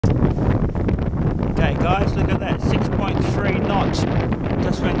guys, look at that, 6.3 knots.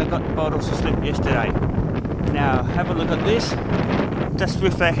 Just when I got the bottles to slip yesterday. Now have a look at this, just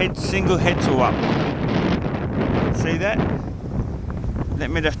with the head, single head tool up. See that? Let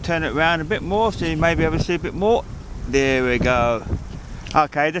me just turn it around a bit more so you may be able to see a bit more. There we go.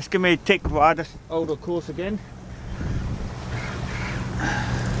 Okay, just give me a tick before I just hold the course again.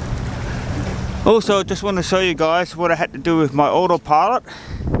 Also, just want to show you guys what I had to do with my autopilot.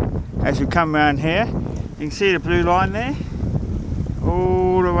 As we come around here, you can see the blue line there,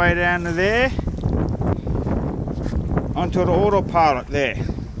 all the way down to there, onto the autopilot there.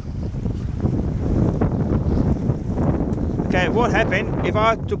 Okay, what happened, if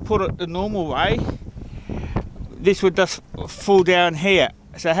I had to put it the normal way, this would just fall down here.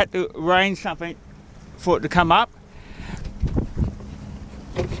 So I had to arrange something for it to come up.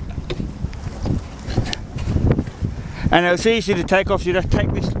 And it was easy to take off. You just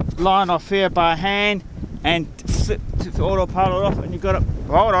take this line off here by hand and flip the autopilot off, and you got it.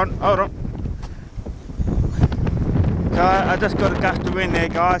 Hold on. So I just got a gust of wind there,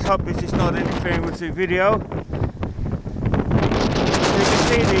 guys. Hope this is not interfering with the video. So you can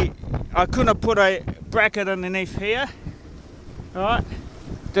see I couldn't have put a bracket underneath here. Right,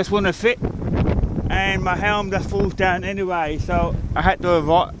 just wouldn't fit, and my helm just falls down anyway. So I had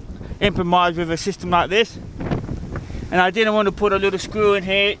to improvise with a system like this. And I didn't want to put a little screw in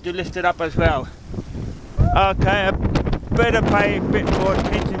here to lift it up as well. Okay, I better pay a bit more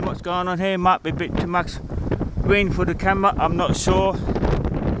attention to what's going on here. Might be a bit too much wind for the camera, I'm not sure.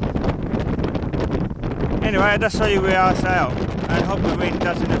 Anyway, I'll just show you where I sail, and hope the wind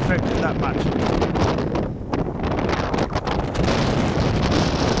doesn't affect it that much.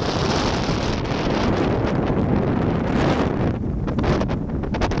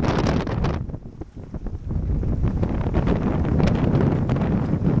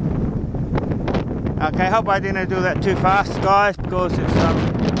 Okay, hope I didn't do that too fast, guys, because it's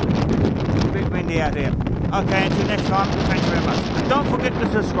a bit windy out here. Okay, until next time, thank you very much. And don't forget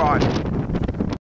to subscribe.